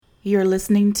You're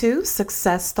listening to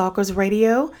Success Stalkers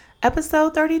Radio,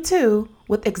 episode 32,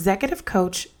 with executive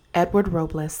coach Edward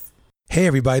Robles. Hey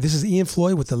everybody, this is Ian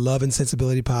Floyd with the Love and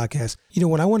Sensibility Podcast. You know,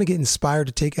 when I want to get inspired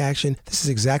to take action, this is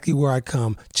exactly where I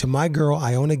come, to my girl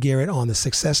Ioana Garrett on the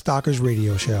Success Stalkers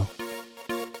Radio Show.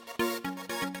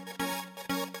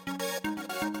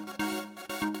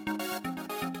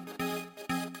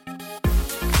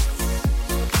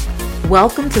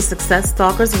 Welcome to Success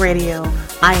Stalkers Radio.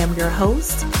 I am your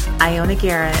host, Ioana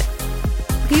Garrett.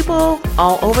 People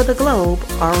all over the globe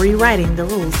are rewriting the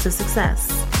rules to success.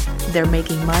 They're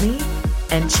making money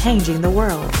and changing the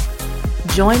world.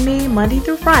 Join me Monday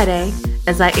through Friday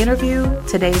as I interview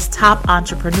today's top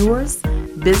entrepreneurs,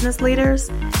 business leaders,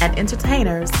 and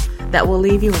entertainers that will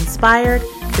leave you inspired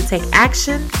to take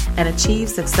action and achieve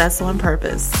success on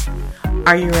purpose.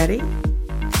 Are you ready?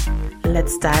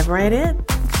 Let's dive right in.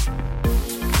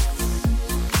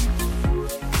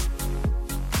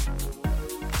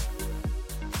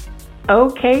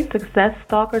 Okay, Success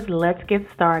Stalkers, let's get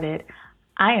started.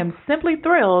 I am simply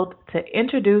thrilled to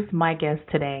introduce my guest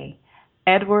today,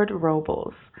 Edward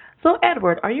Robles. So,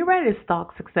 Edward, are you ready to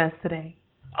stalk success today?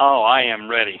 Oh, I am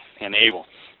ready and able.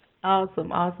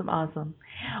 Awesome.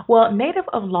 Well, native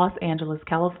of Los Angeles,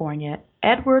 California,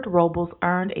 Edward Robles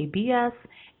earned a BS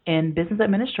in Business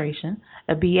Administration,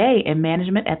 a BA in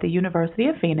Management at the University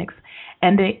of Phoenix,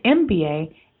 and an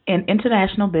MBA in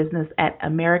International Business at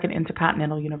American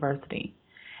Intercontinental University.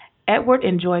 Edward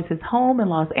enjoys his home in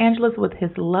Los Angeles with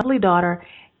his lovely daughter,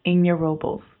 Enya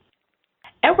Robles.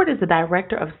 Edward is the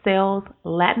Director of Sales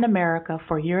Latin America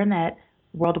for Euronet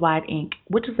Worldwide, Inc.,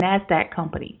 which is a NASDAQ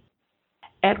company.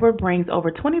 Edward brings over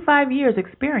 25 years'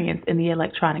 experience in the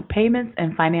electronic payments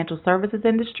and financial services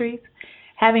industries,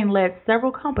 having led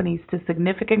several companies to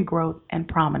significant growth and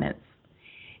prominence.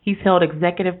 He's held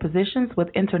executive positions with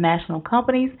international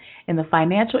companies in the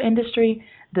financial industry,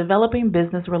 developing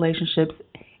business relationships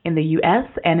in the U.S.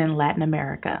 and in Latin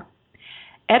America.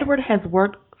 Edward has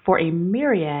worked for a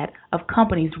myriad of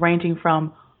companies ranging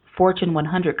from Fortune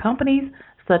 100 companies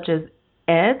such as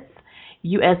EDS,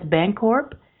 U.S.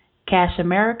 Bancorp, Cash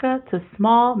America, to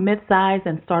small, mid-sized,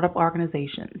 and startup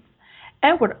organizations.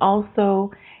 Edward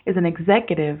also is an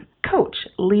executive coach,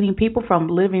 leading people from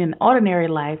living an ordinary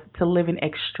life to living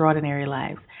extraordinary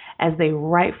lives, as they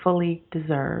rightfully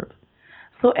deserve.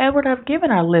 So, Edward, I've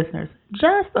given our listeners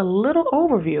just a little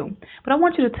overview, but I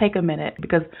want you to take a minute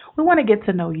because we want to get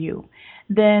to know you.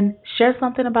 Then share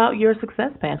something about your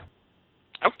success path.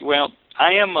 Okay, well,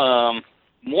 I am,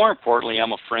 more importantly,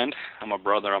 I'm a friend, I'm a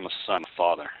brother, I'm a son, a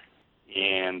father,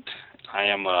 and I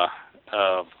am a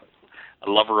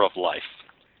lover of life.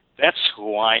 That's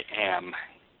who I am,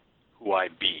 who I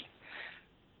be.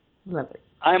 Love it.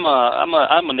 I'm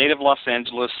a native Los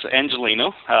Angeles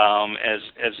Angelino.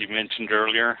 As you mentioned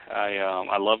earlier,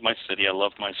 I love my city, I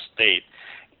love my state,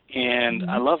 and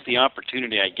I love the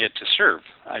opportunity I get to serve.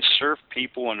 I serve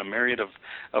people in a myriad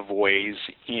of ways,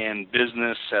 in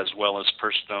business as well as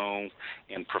personal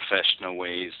and professional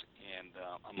ways. And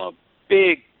I'm a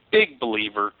big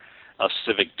believer of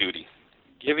civic duty,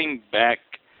 giving back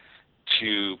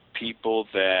to people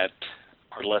that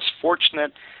are less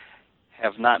fortunate,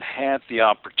 have not had the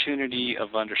opportunity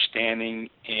of understanding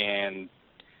and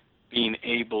being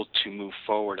able to move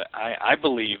forward. I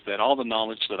believe that all the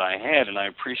knowledge that I had, and I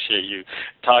appreciate you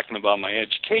talking about my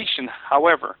education,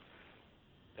 however,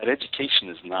 that education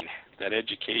is not. That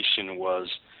education was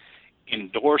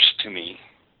endorsed to me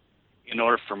in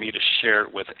order for me to share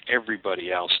it with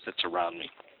everybody else that's around me.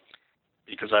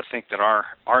 Because I think that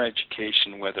our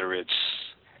education, whether it's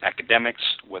academics,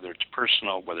 whether it's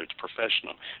personal, whether it's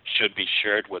professional, should be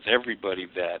shared with everybody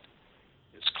that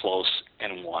is close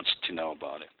and wants to know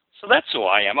about it. So that's who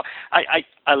I am.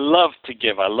 I love to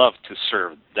give. I love to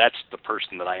serve. That's the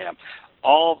person that I am.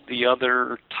 All the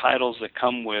other titles that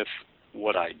come with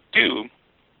what I do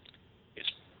is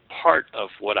part of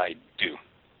what I do.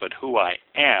 But who I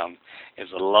am is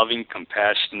a loving,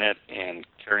 compassionate, and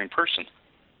caring person.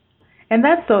 And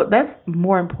that's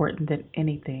more important than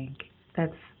anything.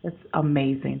 That's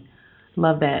amazing.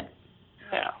 Love that.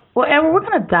 Yeah. Well, Edward, we're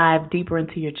going to dive deeper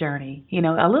into your journey,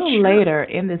 a little later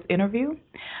in this interview.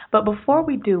 But before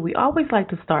we do, we always like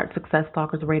to start Success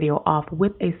Stalkers Radio off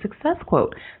with a success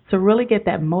quote to really get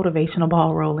that motivational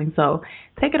ball rolling. So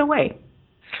take it away.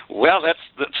 Well, that's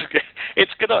okay.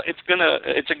 It's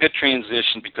a good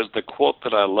transition, because the quote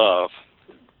that I love,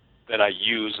 that I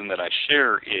use and that I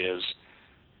share is,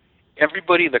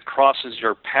 everybody that crosses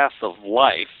your path of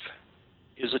life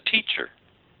is a teacher,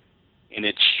 and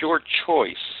it's your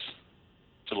choice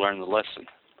to learn the lesson.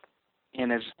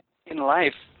 And as in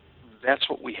life, that's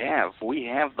what we have. We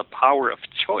have the power of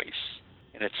choice,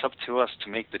 and it's up to us to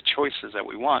make the choices that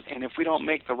we want. And if we don't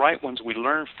make the right ones, we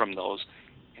learn from those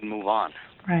and move on.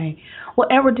 Right. Well,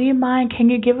 Edward, do you mind? Can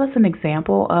you give us an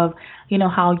example of,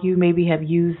 how you maybe have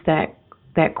used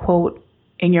that quote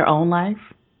in your own life?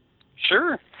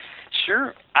 Sure,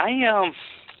 sure.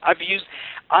 I've used.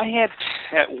 I had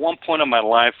at one point in my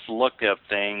life looked at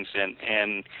things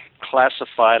and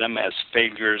classified them as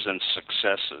failures and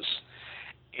successes,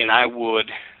 and I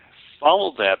would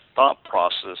follow that thought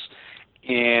process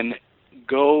and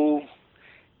go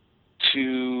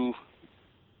to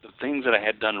the things that I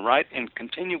had done right and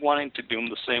continue wanting to do them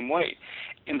the same way.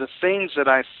 And the things that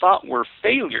I thought were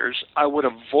failures, I would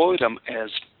avoid them as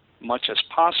much as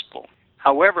possible.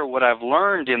 However, what I've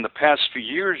learned in the past few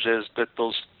years is that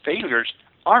those failures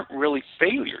aren't really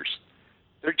failures.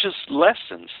 They're just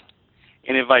lessons.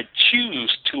 And if I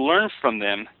choose to learn from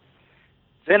them,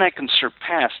 then I can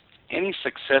surpass any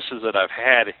successes that I've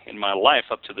had in my life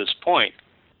up to this point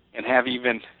and have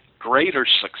even greater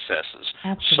successes.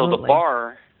 Absolutely. So the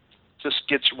bar just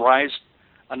gets raised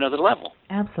another level.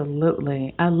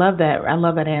 Absolutely. I love that. I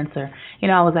love that answer.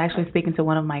 I was actually speaking to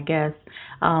one of my guests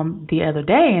the other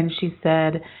day, and she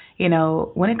said,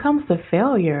 when it comes to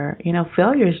failure,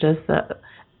 failure is just a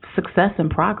success in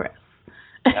progress.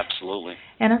 Absolutely.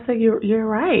 And I said, you're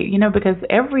right, because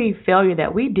every failure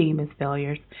that we deem as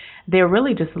failures, they're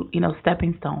really just,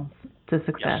 stepping stones to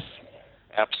success. Yes.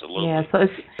 Absolutely. Yeah, so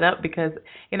it's up because,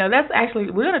 that's actually,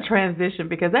 we're going to transition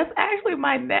because that's actually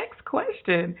my next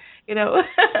question, was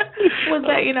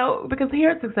that, because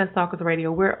here at Success Talkers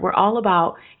Radio, we're all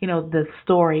about, the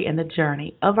story and the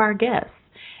journey of our guests.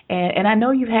 And I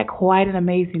know you've had quite an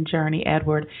amazing journey,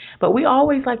 Edward, but we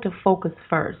always like to focus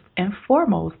first and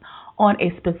foremost on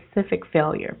a specific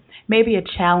failure, maybe a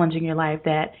challenge in your life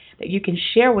that you can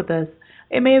share with us.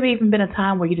 It may have even been a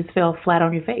time where you just fell flat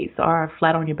on your face or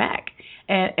flat on your back.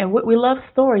 And we love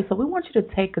stories, so we want you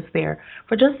to take us there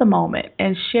for just a moment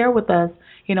and share with us,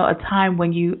 a time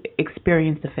when you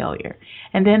experienced a failure.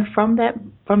 And then from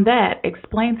that,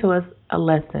 explain to us a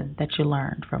lesson that you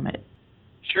learned from it.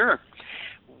 Sure.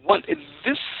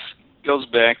 This goes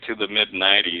back to the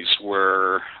mid-'90s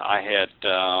where I had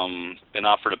been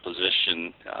offered a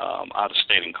position out of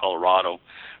state in Colorado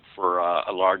for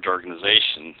a large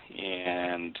organization,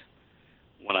 and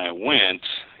when I went,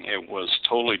 it was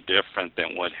totally different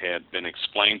than what had been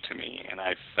explained to me, and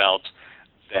I felt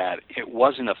that it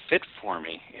wasn't a fit for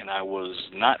me, and I was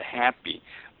not happy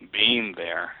being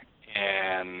there.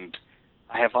 And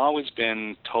I have always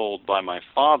been told by my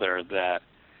father that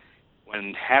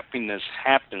when happiness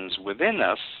happens within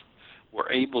us,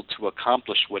 we're able to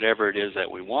accomplish whatever it is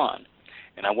that we want.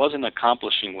 And I wasn't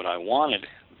accomplishing what I wanted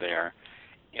there,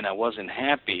 and I wasn't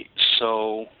happy,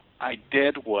 so I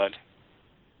did what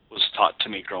was taught to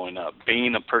me growing up,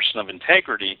 being a person of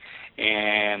integrity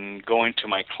and going to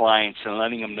my clients and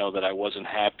letting them know that I wasn't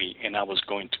happy and I was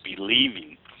going to be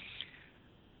leaving.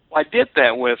 Well, I did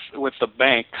that with the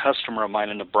bank customer of mine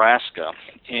in Nebraska,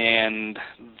 and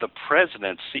the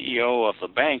president, CEO of the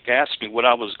bank, asked me what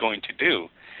I was going to do.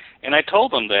 And I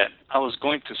told him that I was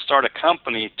going to start a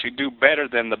company to do better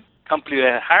than the company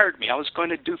that had hired me. I was going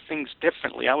to do things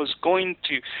differently. I was going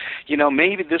to,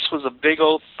 maybe this was a big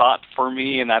old thought for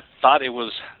me, and I thought it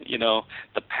was,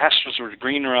 the pastures were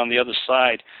greener on the other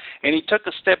side. And he took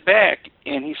a step back,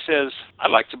 and he says,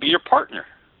 I'd like to be your partner.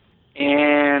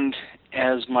 And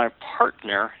as my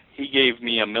partner, he gave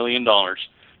me $1 million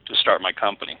to start my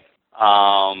company.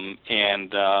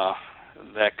 And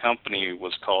that company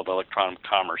was called Electronic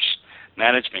Commerce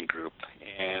Management Group,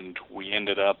 and we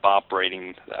ended up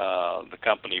operating the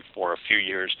company for a few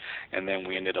years, and then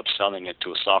we ended up selling it to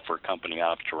a software company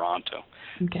out of Toronto.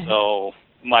 Okay. So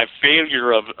my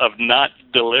failure of not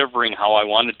delivering how I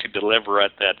wanted to deliver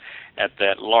at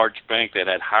that large bank that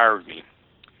had hired me,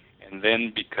 and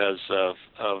then because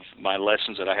of my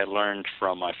lessons that I had learned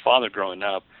from my father growing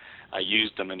up, I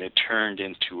used them, and it turned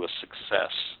into a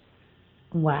success.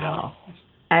 Wow.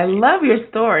 I love your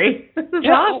story. This is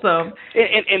awesome.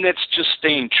 And it's just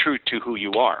staying true to who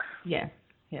you are. Yes,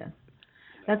 yes.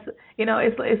 That's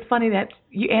it's funny that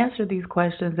you answer these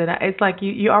questions, and it's like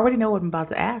you already know what I'm about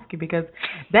to ask you, because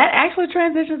that actually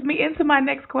transitions me into my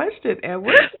next question,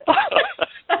 Edward.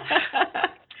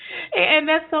 And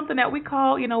that's something that we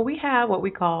call, we have what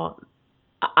we call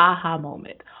an aha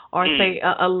moment, or say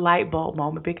a light bulb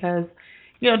moment, because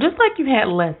just like you've had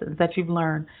lessons that you've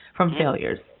learned from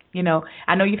failures.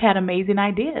 I know you've had amazing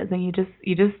ideas, and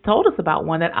you just told us about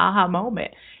one, that aha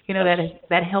moment,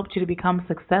 that helped you to become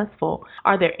successful.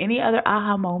 Are there any other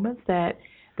aha moments that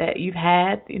you've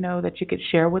had, that you could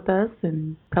share with us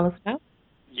and tell us about?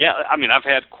 Yeah, I mean, I've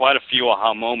had quite a few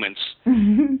aha moments,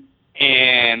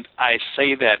 and I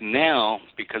say that now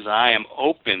because I am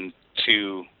open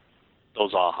to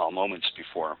those aha moments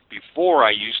before. Before,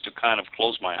 I used to kind of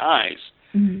close my eyes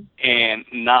and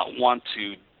not want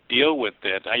to deal with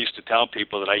it. I used to tell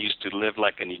people that I used to live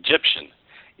like an Egyptian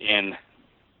in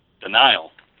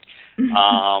denial.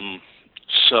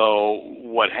 So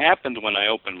what happened when I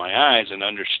opened my eyes and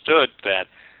understood that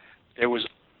there was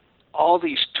all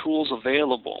these tools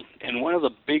available, and one of the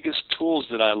biggest tools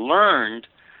that I learned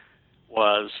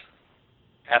was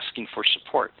asking for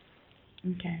support.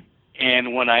 Okay.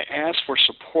 And when I asked for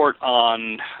support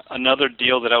on another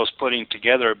deal that I was putting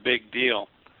together, a big deal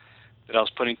that I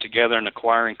was putting together and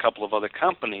acquiring a couple of other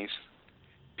companies,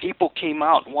 people came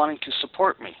out wanting to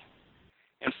support me.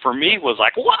 And for me, it was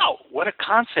like, wow, what a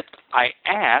concept. I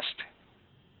asked,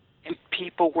 and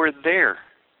people were there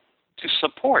to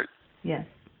support. Yes.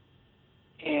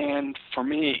 And for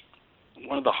me,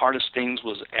 one of the hardest things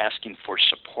was asking for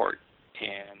support.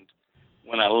 And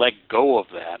when I let go of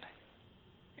that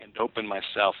and opened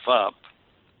myself up,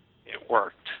 it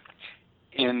worked.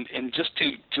 And just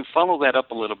to follow that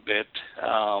up a little bit,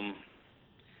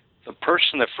 the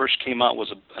person that first came out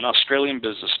was an Australian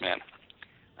businessman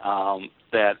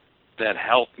that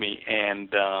helped me. And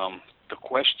the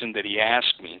question that he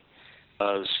asked me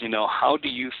was, how do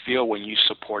you feel when you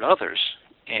support others?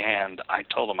 And I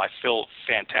told him, I feel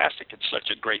fantastic. It's such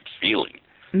a great feeling.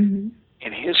 Mm-hmm.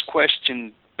 And his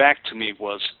question back to me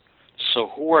was, so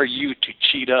who are you to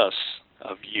cheat us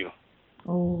of you?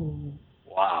 Oh.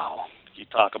 Wow. You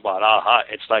talk about aha.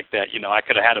 It's like that, I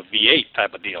could have had a V8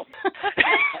 type of deal.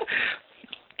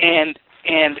 And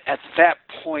at that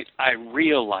point, I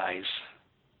realized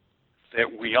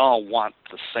that we all want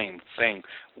the same thing.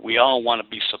 We all want to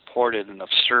be supported and of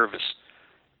service,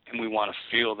 and we want to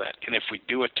feel that. And if we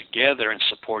do it together and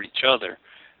support each other,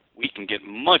 we can get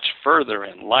much further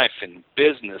in life, in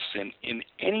business, in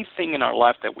anything in our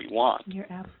life that we want.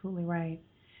 You're absolutely right.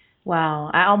 Wow.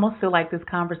 I almost feel like this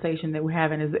conversation that we're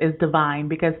having is divine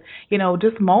because,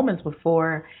 just moments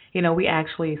before, we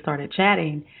actually started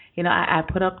chatting, I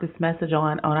put up this message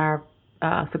on our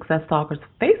Success Talkers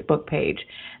Facebook page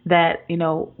that,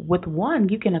 with one,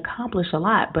 you can accomplish a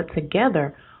lot, but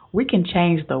together we can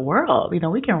change the world.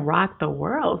 We can rock the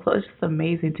world. So it's just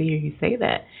amazing to hear you say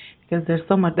that because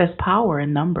there's power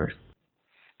in numbers.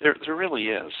 There really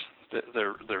is.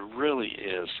 There really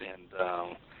is.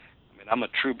 And, I'm a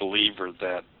true believer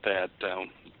that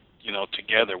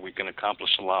together we can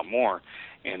accomplish a lot more.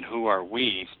 And who are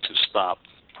we to stop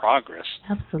progress?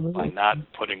 Absolutely. By not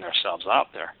putting ourselves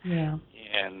out there? Yeah.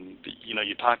 And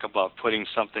you talk about putting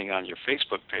something on your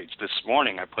Facebook page. This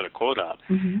morning I put a quote out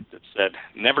that said,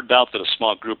 "Never doubt that a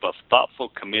small group of thoughtful,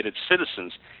 committed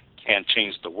citizens can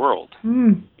change the world.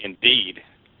 Indeed,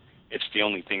 it's the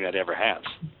only thing that ever has."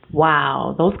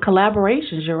 Wow, those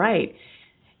collaborations, you're right.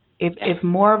 If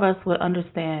more of us would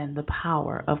understand the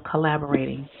power of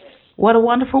collaborating, what a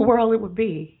wonderful world it would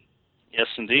be. Yes,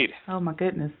 indeed. Oh, my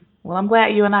goodness. Well, I'm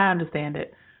glad you and I understand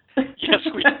it. Yes,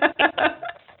 we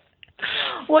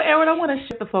Well, Edward, I want to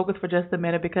shift the focus for just a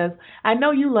minute because I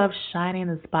know you love shining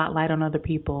the spotlight on other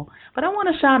people, but I want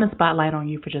to shine the spotlight on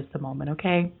you for just a moment,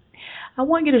 okay? I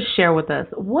want you to share with us,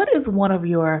 what is one of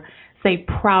your, say,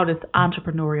 proudest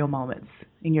entrepreneurial moments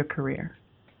in your career?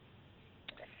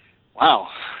 Wow.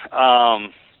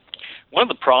 One of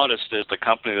the proudest is the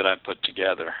company that I put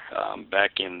together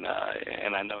back in,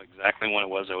 and I know exactly when it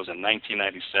was. It was in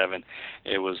 1997.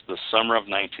 It was the summer of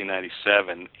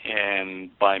 1997,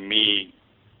 and by me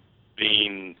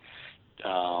being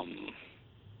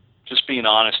just being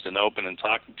honest and open and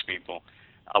talking to people,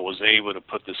 I was able to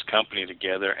put this company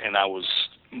together, and I was,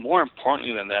 more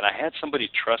importantly than that, I had somebody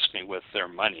trust me with their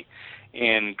money.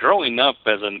 And growing up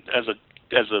as a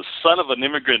son of an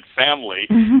immigrant family,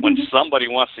 when somebody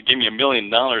wants to give me $1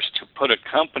 million to put a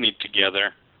company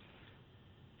together,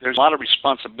 there's a lot of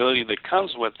responsibility that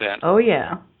comes with that. Oh,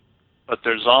 yeah. But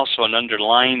there's also an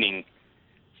underlining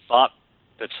thought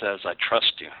that says, I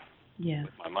trust you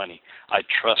with my money. I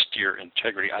trust your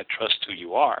integrity. I trust who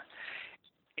you are.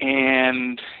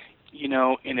 And,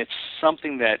 and it's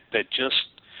something that just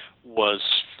was,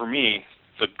 for me,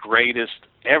 the greatest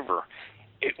ever.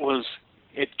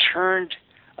 It turned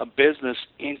a business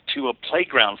into a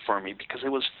playground for me because it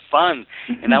was fun,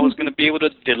 and I was going to be able to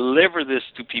deliver this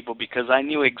to people because I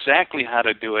knew exactly how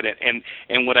to do it,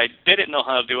 and what I didn't know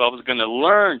how to do, I was going to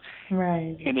learn.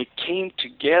 Right. And it came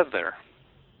together,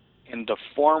 and the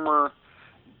former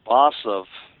boss of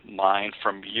mine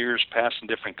from years past in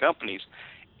different companies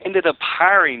ended up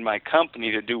hiring my company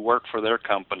to do work for their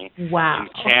company in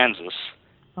Kansas.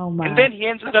 Oh my. And then he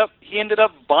ended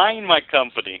up buying my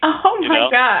company. Oh you my know?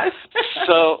 gosh.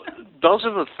 So those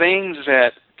are the things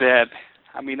that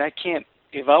I mean, I can't.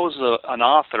 If I was an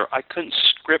author, I couldn't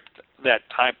script that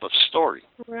type of story.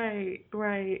 Right,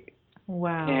 right.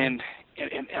 Wow. And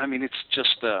I mean, it's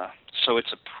just so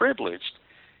it's a privilege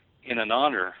and an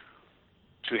honor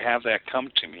to have that come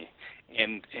to me.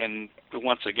 And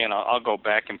once again, I'll go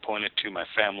back and point it to my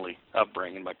family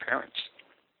upbringing, my parents.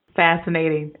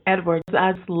 Fascinating. Edward,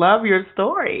 I just love your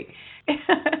story.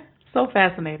 So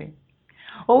fascinating.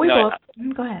 Well, we You know,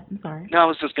 both. Go ahead. I'm sorry. No, I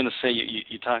was just going to say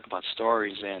you talk about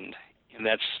stories, and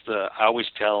that's I always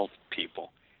tell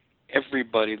people,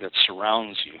 everybody that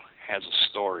surrounds you has a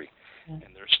story, Yes.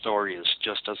 and their story is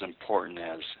just as important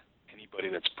as anybody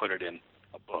that's put it in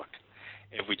a book.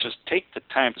 If we just take the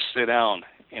time to sit down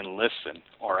and listen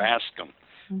or ask them,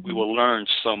 we will learn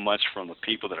so much from the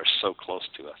people that are so close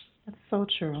to us. That's so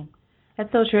true.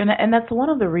 That's so true, and that's one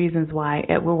of the reasons why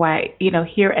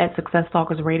here at Success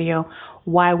Talkers Radio,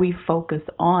 why we focus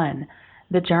on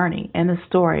the journey and the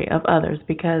story of others,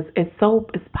 because it's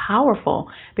powerful.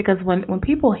 Because when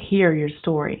people hear your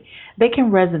story, they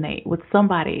can resonate with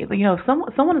somebody. If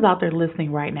someone is out there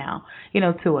listening right now,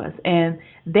 to us, and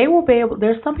they will be able.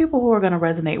 There's some people who are going to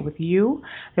resonate with you.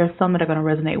 There's some that are going to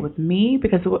resonate with me,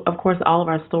 because of course all of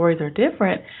our stories are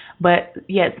different, but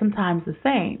yet sometimes the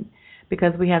same,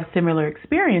 because we have similar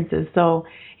experiences. So,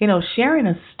 sharing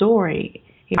a story,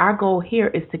 our goal here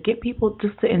is to get people,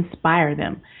 just to inspire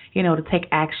them, to take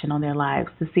action on their lives,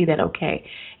 to see that, okay,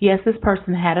 yes, this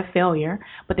person had a failure,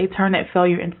 but they turned that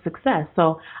failure into success.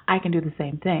 So I can do the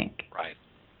same thing. Right.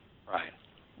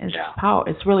 It's Yeah.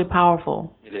 It's really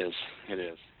powerful. It is.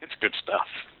 It's good stuff.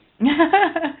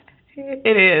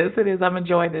 It is. I'm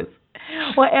enjoying this.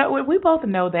 Well, we both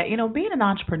know that, being an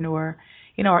entrepreneur,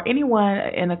 or anyone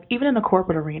even in the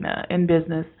corporate arena in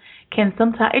business,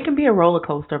 it can be a roller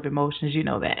coaster of emotions. You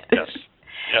know that. Yes.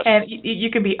 And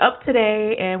you can be up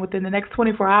today, and within the next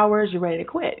 24 hours, you're ready to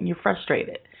quit and you're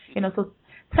frustrated. So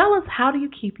tell us, how do you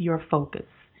keep your focus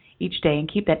each day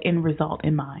and keep that end result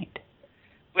in mind?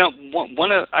 Well,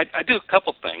 I do a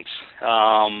couple things.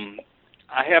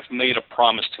 I have made a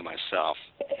promise to myself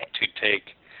to take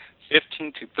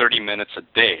 15 to 30 minutes a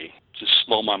day to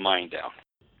slow my mind down.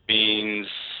 Means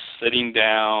sitting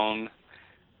down,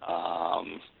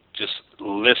 just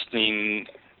listening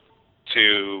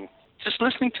to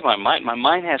my mind. My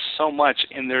mind has so much,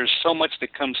 and there's so much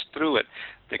that comes through it,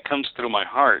 that comes through my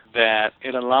heart, that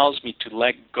it allows me to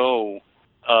let go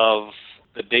of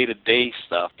the day-to-day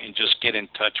stuff and just get in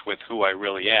touch with who I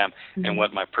really am and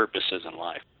what my purpose is in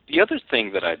life. The other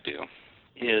thing that I do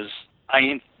is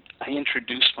I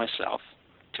introduce myself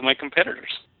to my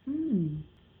competitors.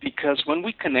 Because when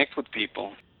we connect with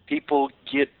people, people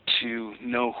get to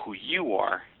know who you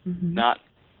are, not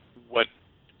what,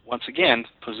 once again,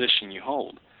 position you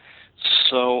hold.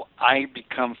 So I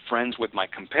become friends with my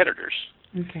competitors.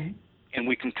 Okay. And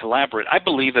we can collaborate. I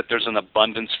believe that there's an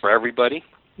abundance for everybody.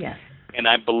 Yes. And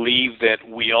I believe that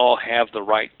we all have the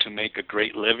right to make a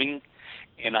great living.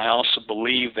 And I also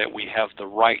believe that we have the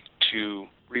right to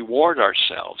reward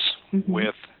ourselves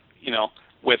with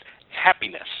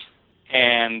happiness.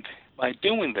 And by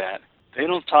doing that, they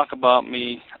don't talk about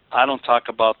me, I don't talk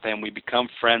about them. We become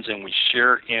friends, and we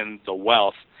share in the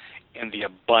wealth and the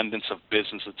abundance of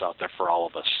business that's out there for all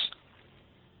of us.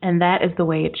 And that is the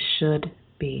way it should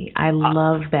be. I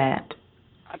love that.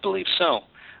 I believe so.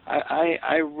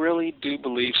 I really do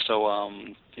believe so.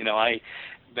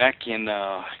 Back in,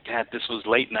 this was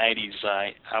late 90s,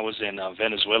 I was in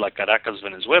Venezuela, Caracas,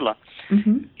 Venezuela,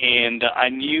 and I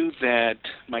knew that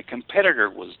my competitor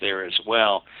was there as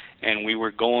well, and we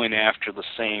were going after the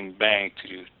same bank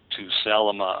to sell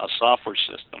them a software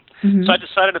system. So I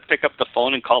decided to pick up the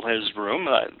phone and call his room.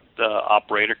 The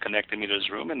operator connected me to his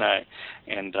room, and I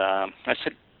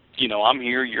said, I'm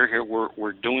here, you're here,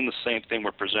 we're doing the same thing,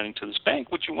 we're presenting to this bank.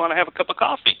 Would you want to have a cup of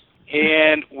coffee?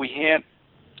 And we had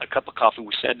a cup of coffee,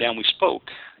 we sat down, we spoke.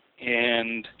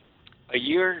 And a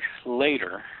year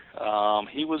later,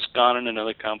 he was gone in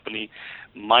another company.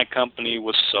 My company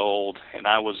was sold, and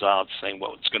I was out saying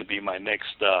what was going to be my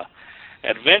next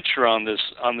adventure on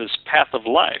this path of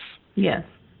life. Yes.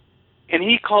 And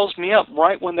he calls me up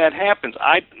right when that happens.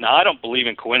 I don't believe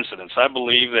in coincidence. I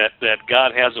believe that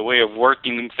God has a way of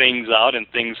working things out, and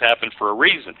things happen for a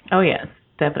reason. Oh, yes,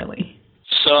 definitely.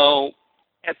 So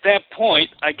at that point,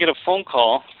 I get a phone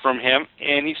call from him,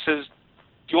 and he says,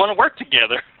 "Do you want to work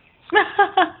together?"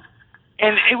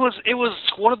 And it was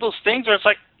one of those things where it's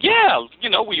like, yeah,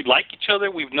 we like each other.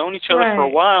 We've known each other for a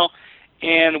while,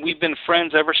 and we've been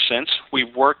friends ever since.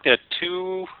 We've worked at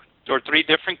two or three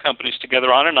different companies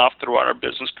together on and off throughout our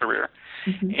business career.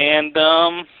 And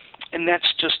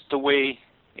that's just the way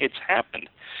it's happened.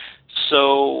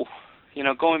 So,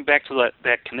 going back to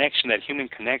that connection, that human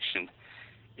connection,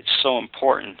 it's so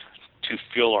important to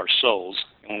feel our souls.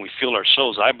 And when we feel our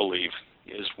souls, I believe,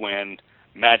 is when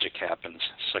magic happens,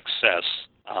 success,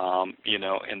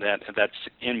 and that's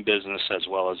in business as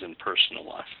well as in personal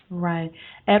life. Right.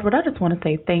 Edward, I just want to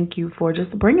say thank you for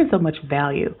just bringing so much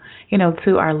value,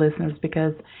 to our listeners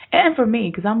and for me,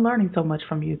 because I'm learning so much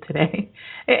from you today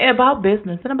about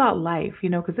business and about life,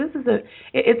 because this is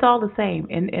it's all the same.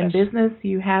 In Yes. business,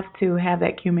 you have to have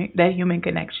that human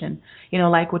connection,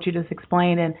 like what you just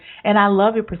explained. And I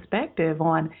love your perspective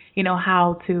on,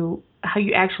 how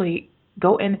you actually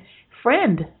go and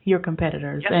friend your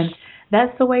competitors. Yes. And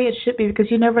that's the way it should be,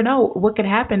 because you never know what could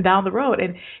happen down the road.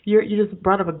 And you just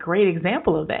brought up a great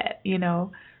example of that,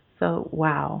 So,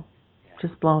 wow,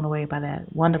 just blown away by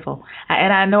that. Wonderful.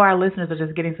 And I know our listeners are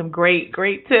just getting some great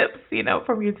tips,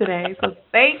 from you today. So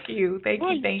thank you. Thank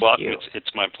you.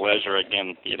 It's my pleasure.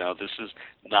 Again, this is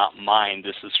not mine.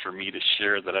 This is for me to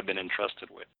share that I've been entrusted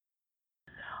with.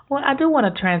 Well, I do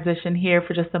want to transition here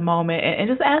for just a moment and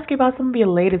just ask you about some of your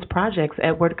latest projects,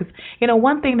 Edward, because,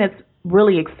 one thing that's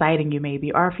really exciting you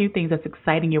maybe, or a few things that's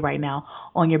exciting you right now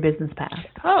on your business path.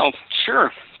 Oh,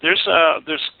 sure. There's a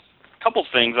couple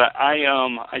things.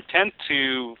 I tend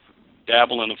to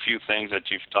dabble in a few things that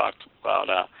you've talked about.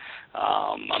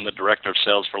 I'm the director of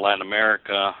sales for Latin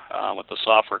America with the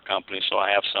software company, so I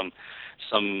have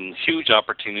some huge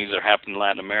opportunities that are happening in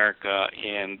Latin America,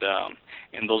 and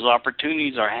those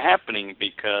opportunities are happening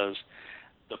because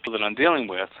the people that I'm dealing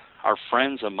with are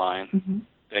friends of mine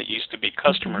that used to be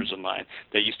customers of mine,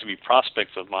 that used to be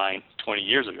prospects of mine 20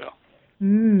 years ago.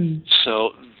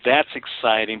 So that's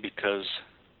exciting because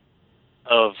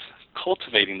of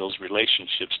cultivating those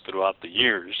relationships throughout the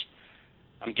years.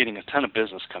 I'm getting a ton of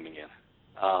business coming in,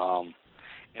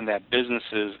 and that business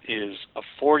is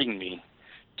affording me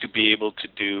to be able to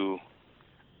do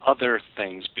other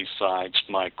things besides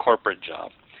my corporate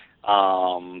job.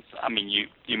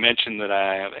 You mentioned that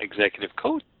I have executive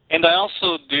coach, and I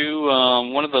also do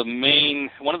one of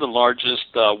the largest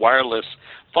wireless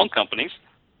phone companies.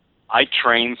 I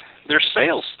train their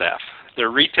sales staff, their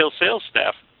retail sales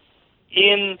staff,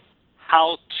 in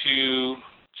how to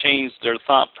change their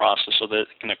thought process so that it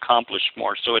can accomplish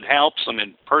more. So it helps them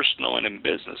in personal and in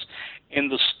business. In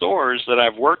the stores that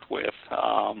I've worked with,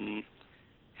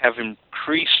 have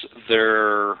increased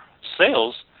their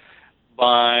sales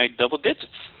by double digits.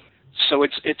 So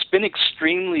it's been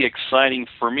extremely exciting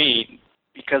for me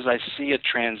because I see a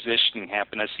transition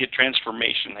happen. I see a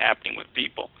transformation happening with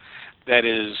people that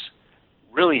is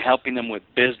really helping them with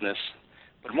business,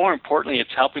 but more importantly,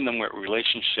 it's helping them with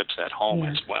relationships at home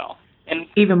as well. And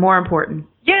even more important.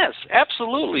 Yes,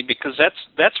 absolutely, because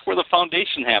that's where the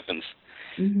foundation happens.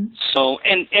 So,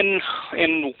 and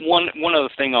one other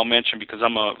thing I'll mention, because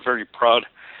I'm a very proud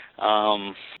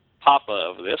papa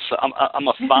of this. I'm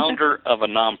a founder of a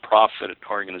nonprofit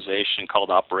organization called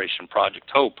Operation Project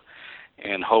Hope,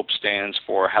 and Hope stands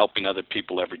for helping other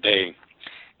people every day.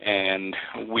 And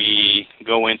we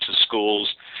go into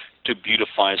schools to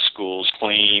beautify schools,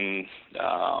 clean,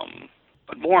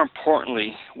 but more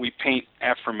importantly, we paint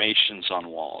affirmations on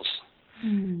walls.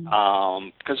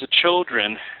 Because the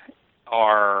children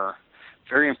are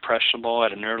very impressionable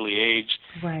at an early age,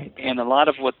 right? And a lot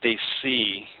of what they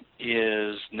see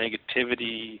is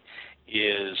negativity,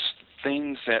 is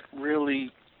things that really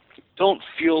don't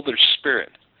fuel their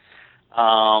spirit.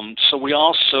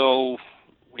 So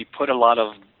we put a lot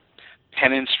of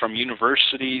penance from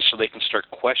universities so they can start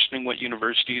questioning what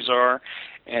universities are,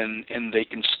 and they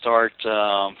can start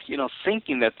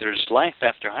thinking that there's life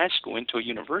after high school into a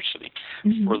university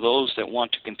for those that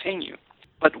want to continue.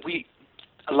 But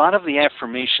a lot of the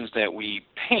affirmations that we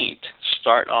paint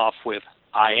start off with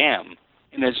I am.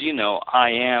 And as you know, I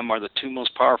am are the two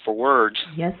most powerful words.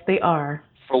 Yes, they are.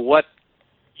 For what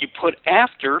you put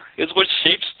after is what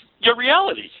shapes your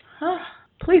reality.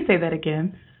 Please say that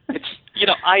again. It's,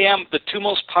 I am, the two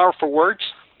most powerful words,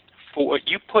 for what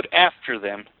you put after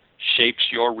them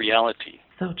shapes your reality.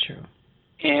 So true.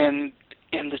 And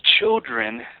the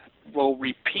children will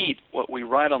repeat what we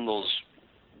write on those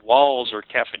walls or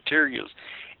cafeterias,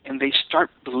 and they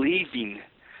start believing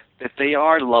that they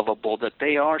are lovable, that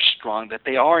they are strong, that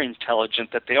they are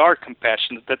intelligent, that they are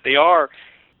compassionate, that they are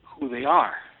who they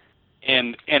are.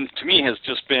 And to me has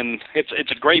just been,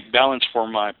 it's a great balance for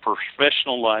my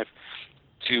professional life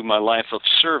to my life of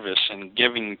service and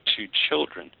giving to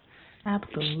children.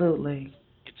 Absolutely.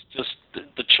 It's just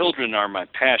the children are my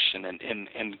passion,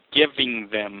 and giving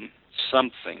them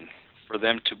something for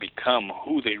them to become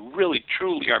who they really,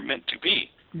 truly are meant to be.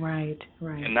 Right,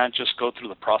 right. And not just go through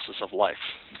the process of life.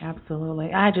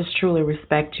 Absolutely. I just truly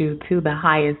respect you to the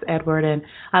highest, Edward, and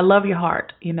I love your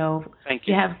heart. Thank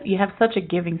you. You have such a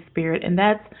giving spirit, and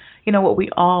that's what we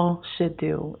all should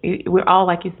do. We're all,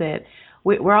 like you said,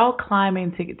 we're all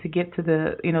climbing to get to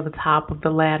the the top of the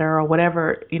ladder or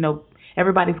whatever.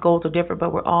 Everybody's goals are different,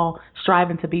 but we're all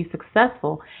striving to be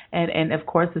successful. And of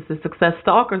course, this is Success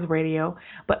Stalkers Radio.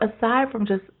 But aside from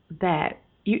just that,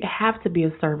 you have to be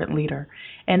a servant leader.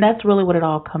 And that's really what it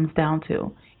all comes down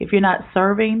to. If you're not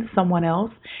serving someone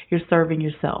else, you're serving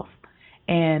yourself.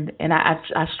 And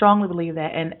I strongly believe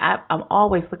that. And I'm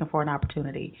always looking for an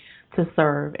opportunity to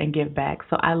serve and give back.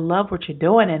 So I love what you're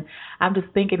doing. And I'm just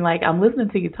thinking, like, I'm listening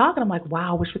to you talk, and I'm like,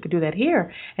 wow, I wish we could do that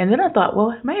here. And then I thought,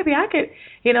 well, maybe I could,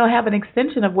 have an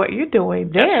extension of what you're doing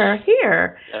there,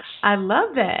 here. Yes. I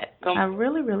love that. I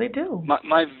really, really do.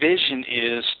 My vision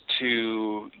is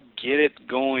to get it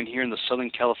going here in the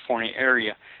Southern California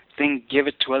area, then give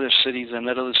it to other cities and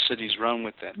let other cities run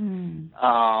with it.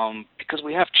 Because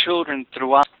we have children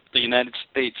throughout the United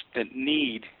States that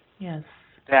need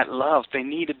that love. They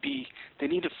need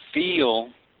to feel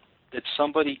that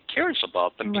somebody cares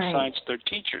about them besides their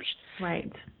teachers.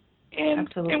 Right. And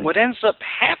Absolutely. And what ends up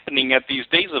happening at these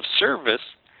days of service,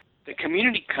 the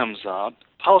community comes out,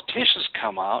 politicians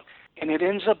come out, and it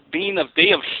ends up being a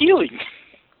day of healing.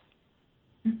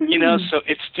 So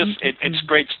it's just it's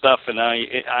great stuff, and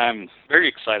I'm very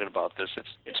excited about this.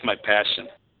 It's my passion.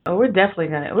 Oh, we're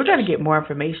gonna get more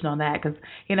information on that because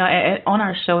on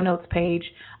our show notes page,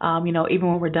 even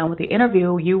when we're done with the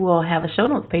interview, you will have a show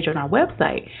notes page on our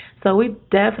website. So we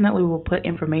definitely will put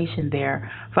information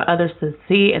there for others to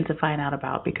see and to find out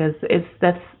about because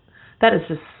that is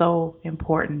just so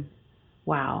important.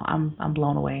 Wow, I'm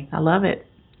blown away. I love it.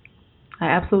 I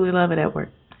absolutely love it,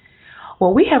 Edward.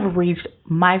 Well, we have reached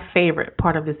my favorite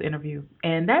part of this interview,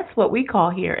 and that's what we call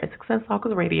here at Success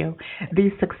Talkers Radio, the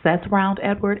Success Round,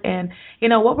 Edward. And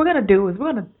what we're going to do is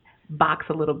we're going to box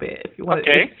a little bit, if you want,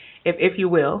 if you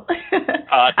will.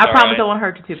 I promise I won't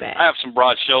hurt you too bad. I have some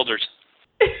broad shoulders.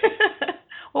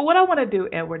 Well, what I want to do,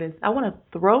 Edward, is I want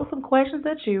to throw some questions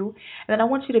at you, and then I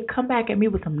want you to come back at me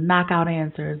with some knockout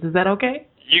answers. Is that okay?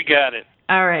 You got it.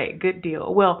 All right, good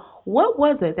deal. Well, what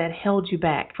was it that held you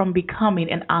back from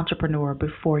becoming an entrepreneur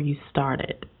before you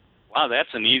started? Wow,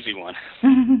 that's an easy one.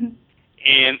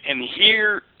 and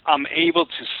here I'm able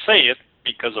to say it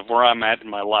because of where I'm at in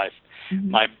my life.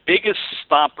 My biggest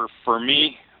stopper for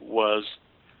me was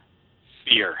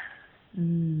fear.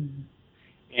 And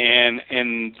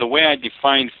the way I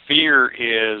define fear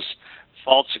is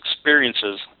false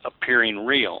experiences appearing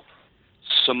real.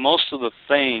 So most of the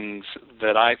things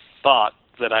that I thought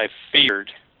that I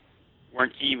feared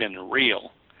weren't even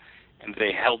real, and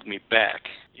they held me back.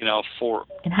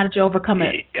 And how did you overcome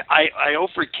it? I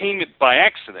overcame it by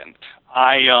accident.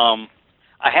 I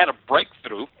had a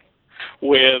breakthrough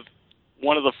with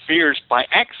one of the fears by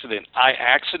accident. I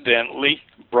accidentally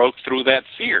broke through that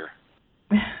fear.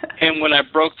 And when I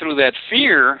broke through that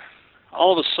fear,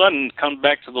 all of a sudden, come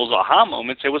back to those aha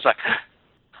moments, it was like,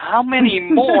 how many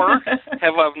more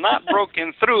have I not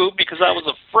broken through because I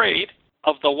was afraid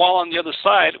of the wall on the other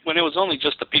side when it was only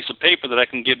just a piece of paper that I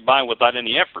can get by without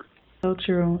any effort? So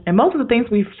true. And most of the things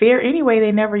we fear anyway,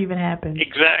 they never even happen.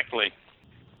 Exactly.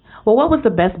 Well, what was the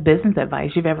best business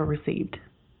advice you've ever received?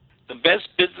 The best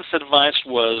business advice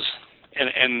was,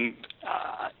 I'm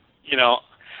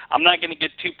not going to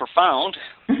get too profound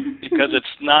because it's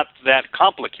not that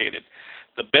complicated.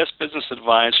 The best business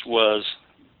advice was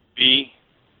be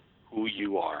who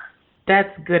you are.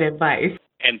 That's good advice.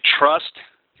 And trust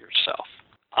yourself.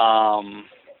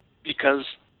 Because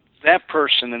that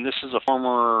person, and this is a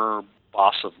former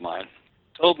boss of mine,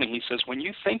 told me, he says, when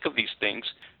you think of these things,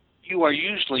 you are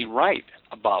usually right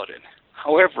about it.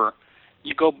 However,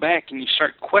 you go back and you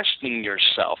start questioning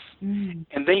yourself, and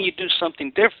then you do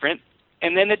something different,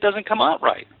 and then it doesn't come out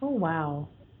right. Oh, wow.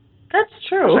 That's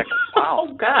true. Like, wow.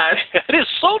 Oh, gosh. It is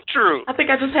so true. I think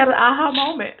I just had an aha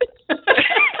moment.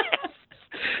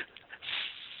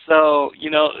 So,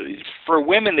 for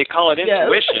women, they call it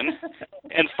intuition,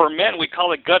 and for men, we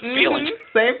call it gut feeling.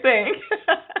 Same thing.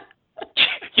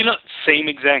 Same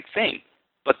exact thing.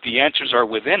 But the answers are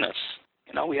within us.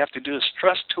 We have to do is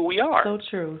trust who we are. So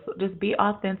true. So just be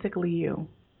authentically you.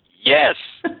 Yes.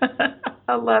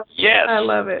 I love it. Yes. I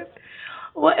love it.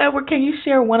 Well, Edward, can you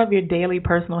share one of your daily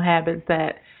personal habits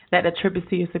that attributes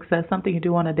to your success, something you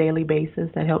do on a daily basis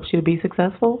that helps you to be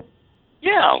successful?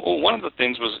 Yeah, well, one of the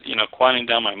things was, quieting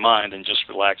down my mind and just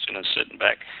relaxing and sitting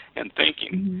back and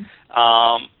thinking.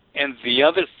 And the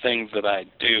other thing that I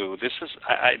do,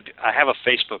 I have a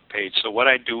Facebook page. So what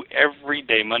I do every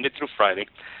day, Monday through Friday,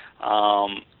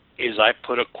 is I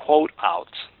put a quote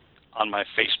out on my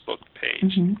Facebook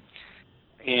page.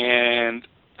 And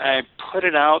I put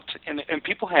it out, and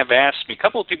people have asked me, a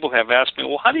couple of people have asked me,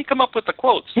 well, how do you come up with the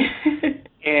quotes?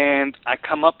 And I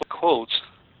come up with quotes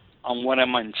on what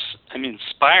I'm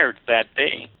inspired that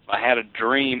day. I had a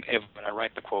dream when I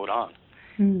write the quote on.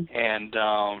 And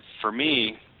for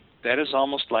me, that is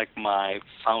almost like my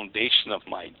foundation of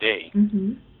my day.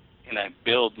 And I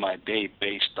build my day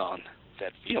based on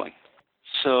that feeling.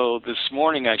 So this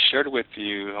morning I shared with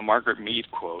you a Margaret Mead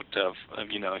quote of a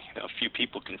few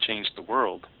people can change the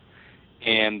world.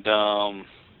 And I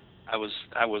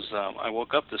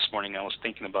woke up this morning, I was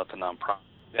thinking about the nonprofits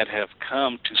that have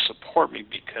come to support me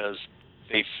because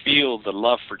they feel the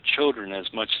love for children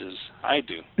as much as I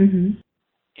do.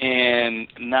 And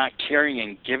not caring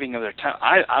and giving of their time.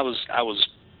 I was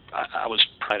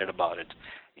excited about it,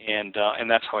 and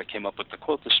that's how I came up with the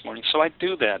quote this morning. So I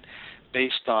do that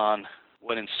based on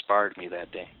what inspired me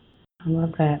that day. I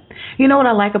love that. You know what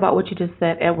I like about what you just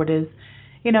said, Edward, is,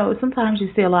 sometimes you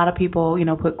see a lot of people,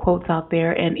 put quotes out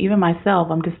there, and even myself,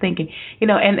 I'm just thinking,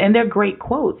 and they're great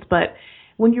quotes, but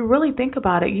when you really think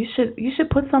about it, you should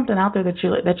put something out there that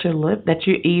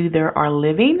you either are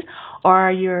living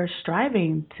or you're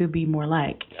striving to be more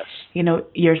like,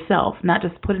 yourself, not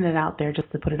just putting it out there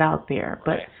just to put it out there,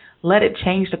 but let it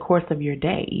change the course of your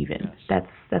day. Even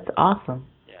that's awesome.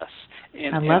 Yes,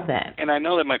 I love that. And I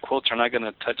know that my quotes are not going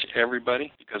to touch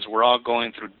everybody because we're all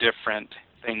going through different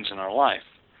things in our life.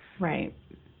 Right.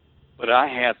 But I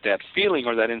had that feeling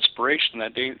or that inspiration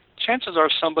that day. Chances are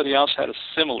somebody else had a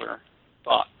similar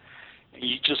thought. And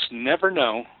you just never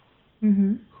know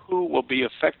who will be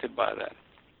affected by that.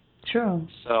 True.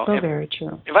 So very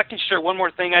true. If I can share one more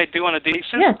thing I do on a daily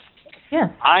basis. Yes.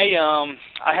 I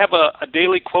have a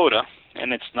daily quota,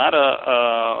 and it's not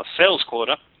a sales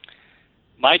quota.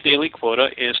 My daily quota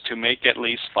is to make at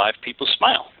least 5 people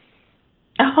smile.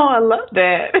 Oh, I love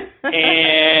that.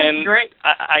 And great.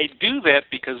 I do that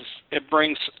because it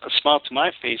brings a smile to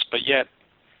my face, but yet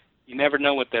you never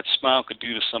know what that smile could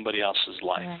do to somebody else's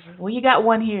life. Right. Well, you got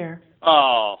one here.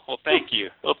 Oh, well, thank you.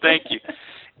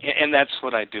 And that's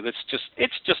what I do.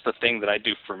 It's just a thing that I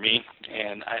do for me,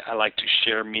 and I like to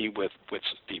share me with some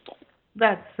people.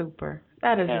 That's super.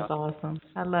 That is just awesome.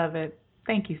 I love it.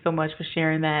 Thank you so much for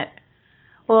sharing that.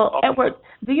 Well, Edward,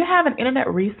 do you have an internet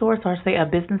resource or, say, a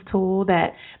business tool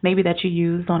that you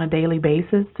use on a daily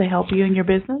basis to help you in your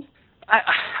business?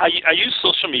 I use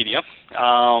social media,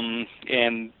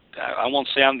 and I won't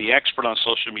say I'm the expert on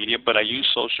social media, but I use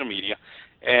social media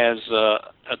as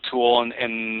a tool,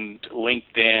 and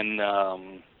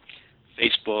LinkedIn,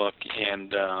 Facebook,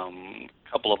 and a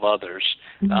couple of others,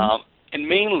 and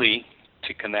mainly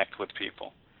to connect with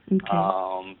people.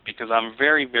 Okay. Because I'm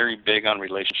very, very big on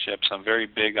relationships. I'm very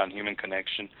big on human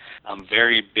connection. I'm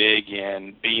very big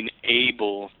in being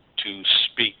able to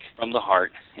speak from the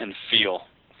heart and feel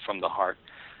from the heart.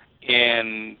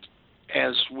 And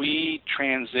as we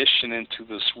transition into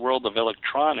this world of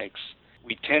electronics,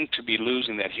 we tend to be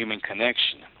losing that human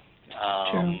connection.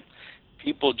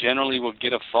 People generally will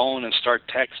get a phone and start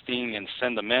texting and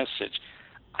send a message.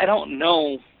 I don't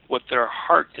know what their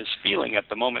heart is feeling at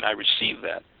the moment I receive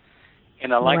that.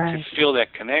 And I like to feel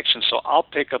that connection, so I'll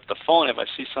pick up the phone if I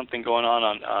see something going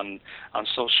on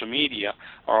social media,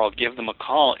 or I'll give them a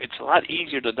call. It's a lot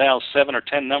easier to dial 7 or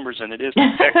 10 numbers than it is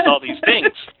to text all these things,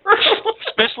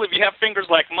 especially if you have fingers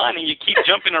like mine and you keep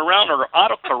jumping around or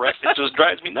autocorrect. It just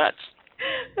drives me nuts.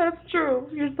 That's true.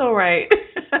 You're so right.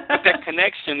 But that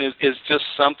connection is just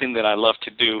something that I love to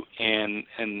do, and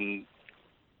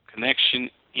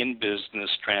connection in business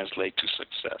translates to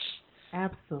success.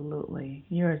 Absolutely.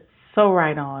 You're so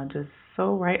right on, just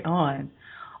so right on.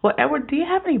 Well, Edward, do you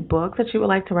have any books that you would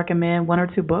like to recommend, 1 or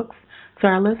 2 books to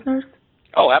our listeners?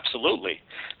 Oh, absolutely.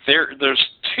 There's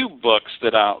 2 books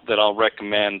that I'll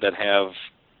recommend that have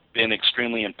been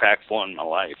extremely impactful in my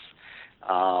life.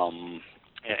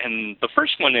 And the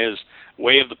first one is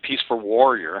Way of the Peaceful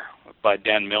Warrior by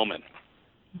Dan Millman.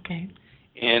 Okay.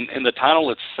 And the title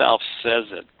itself says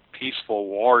it, Peaceful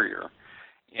Warrior.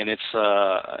 And it's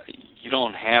you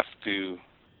don't have to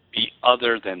be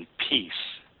other than peace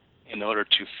in order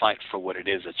to fight for what it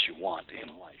is that you want in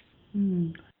life.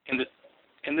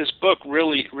 And this book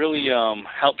really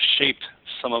helped shape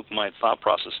some of my thought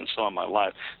process and some of my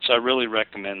life. So I really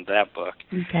recommend that book.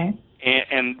 Okay.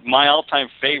 And my all-time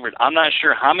favorite, I'm not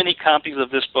sure how many copies of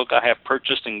this book I have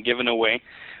purchased and given away,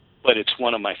 but it's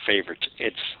one of my favorites.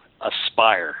 It's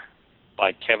Aspire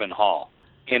by Kevin Hall.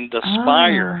 And the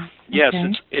Spire, yes,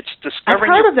 okay. it's I've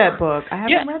discovering. heard of that book. I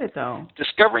haven't read it though.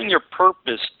 Discovering your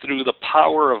purpose through the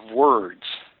power of words.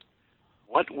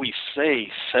 What we say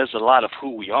says a lot of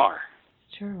who we are.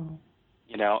 True.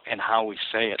 You know, and how we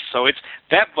say it. So it's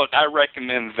that book. I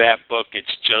recommend that book.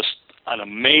 It's just an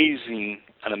amazing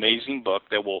book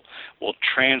that will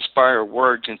transpire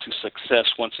words into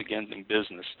success once again in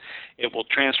business. It will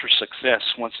transfer success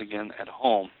once again at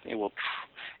home. It will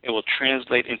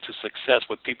translate into success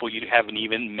with people you haven't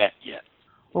even met yet.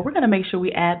 Well, we're going to make sure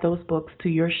we add those books to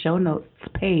your show notes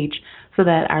page so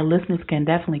that our listeners can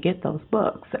definitely get those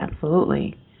books.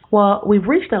 Absolutely. Well, we've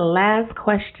reached the last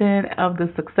question of the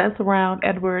success round,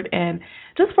 Edward, and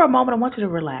just for a moment, I want you to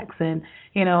relax and,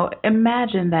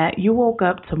 imagine that you woke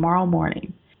up tomorrow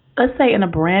morning, let's say in a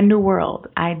brand new world,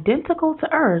 identical to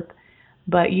Earth,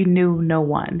 but you knew no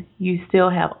one. You still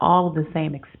have all of the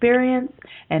same experience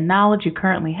and knowledge you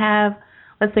currently have.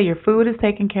 Let's say your food is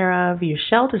taken care of, your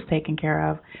shelter's taken care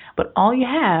of, but all you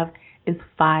have is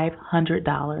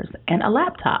 $500 and a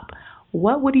laptop.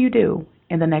 What would you do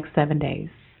in the next 7 days?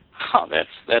 Oh,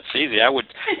 that's easy. I would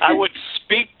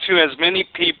speak to as many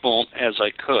people as I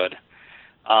could.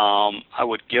 I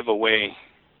would give away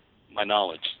my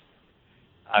knowledge.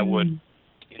 I would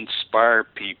inspire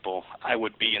people. I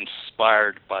would be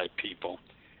inspired by people.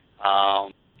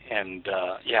 I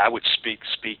would speak.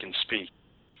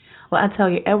 Well, I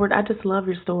tell you, Edward, I just love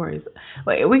your stories.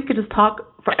 We could just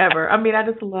talk forever. I mean, I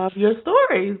just love your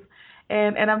stories.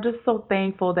 And I'm just so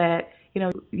thankful that,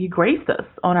 you graced us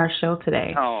on our show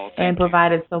today and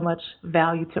provided so much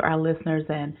value to our listeners.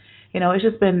 And, it's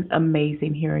just been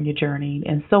amazing hearing your journey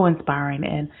and so inspiring.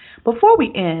 And before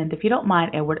we end, if you don't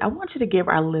mind, Edward, I want you to give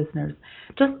our listeners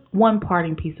just one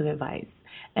parting piece of advice.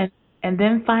 And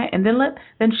then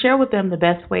share with them the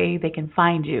best way they can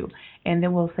find you, and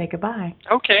then we'll say goodbye.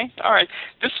 Okay, all right.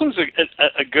 This one's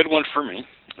a good one for me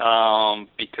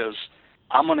because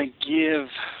I'm going to give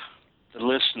the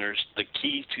listeners the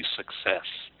key to success,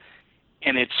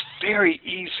 and it's very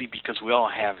easy because we all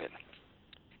have it,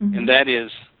 and that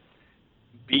is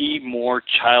be more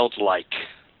childlike,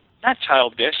 not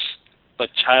childish,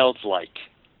 but childlike.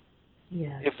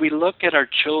 Yes. If we look at our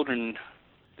children,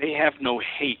 they have no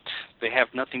hate. They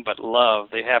have nothing but love.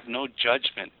 They have no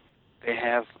judgment. They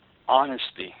have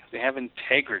honesty. They have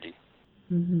integrity.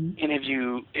 And if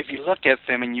you look at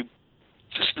them and you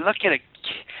just look at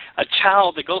a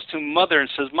child that goes to mother and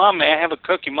says, "Mom, may I have a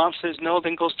cookie?" Mom says no,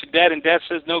 then goes to dad, and dad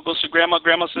says no, goes to grandma,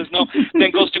 grandma says no,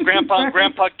 then goes to grandpa, and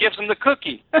grandpa gives him the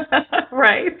cookie.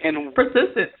 Right. And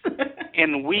persistence.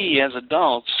 And we as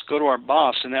adults go to our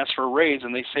boss and ask for a raise,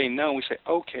 and they say no. We say,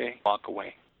 okay, walk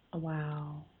away.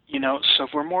 Wow. So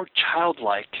if we're more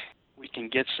childlike, we can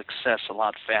get success a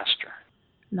lot faster.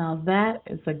 Now that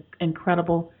is an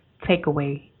incredible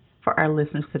takeaway for our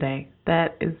listeners today.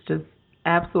 That is just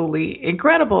absolutely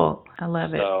incredible. I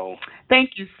love it. So,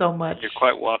 thank you so much. You're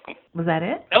quite welcome. Was that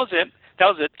it? That was it.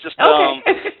 Just That's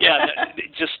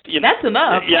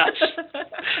enough. Yes.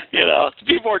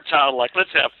 Be more childlike. Let's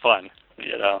have fun.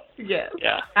 Yes.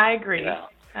 Yeah. I agree. Yeah.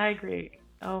 I agree.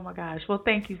 Oh my gosh. Well,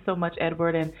 thank you so much,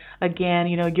 Edward. And again,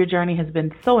 your journey has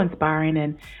been so inspiring,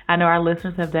 and I know our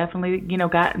listeners have definitely,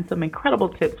 gotten some incredible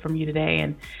tips from you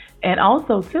today. And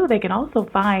also, too, they can also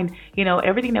find,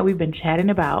 everything that we've been chatting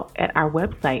about at our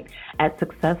website at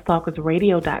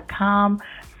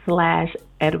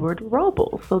successtalkersradio.com/Edward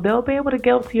Robles. So they'll be able to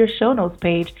go to your show notes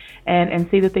page and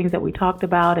see the things that we talked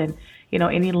about and,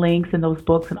 any links in those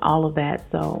books and all of that.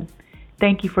 So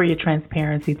thank you for your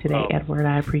transparency today, Edward.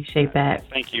 I appreciate that.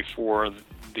 Thank you for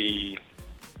the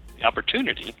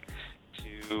opportunity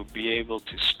to be able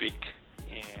to speak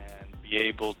and be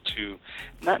able to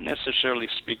not necessarily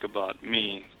speak about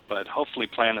me, but hopefully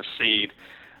plant a seed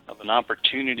of an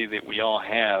opportunity that we all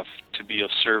have to be of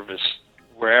service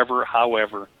wherever,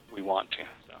 however we want to.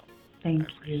 Thank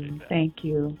you. Thank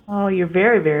you. Oh, you're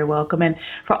very, very welcome. And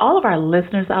for all of our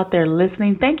listeners out there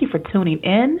listening, thank you for tuning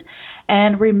in.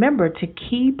 And remember to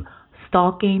keep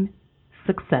stalking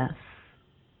success.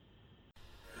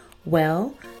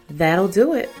 Well, that'll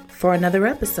do it for another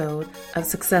episode of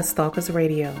Success Stalkers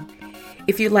Radio.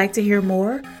 If you'd like to hear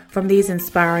more from these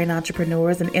inspiring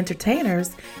entrepreneurs and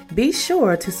entertainers, be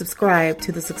sure to subscribe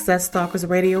to the Success Stalkers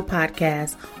Radio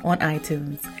podcast on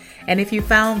iTunes. And if you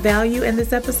found value in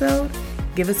this episode,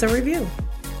 give us a review,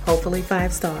 hopefully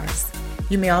 5 stars.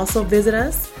 You may also visit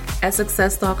us at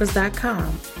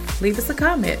successstalkers.com. Leave us a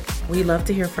comment. We'd love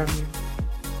to hear from you.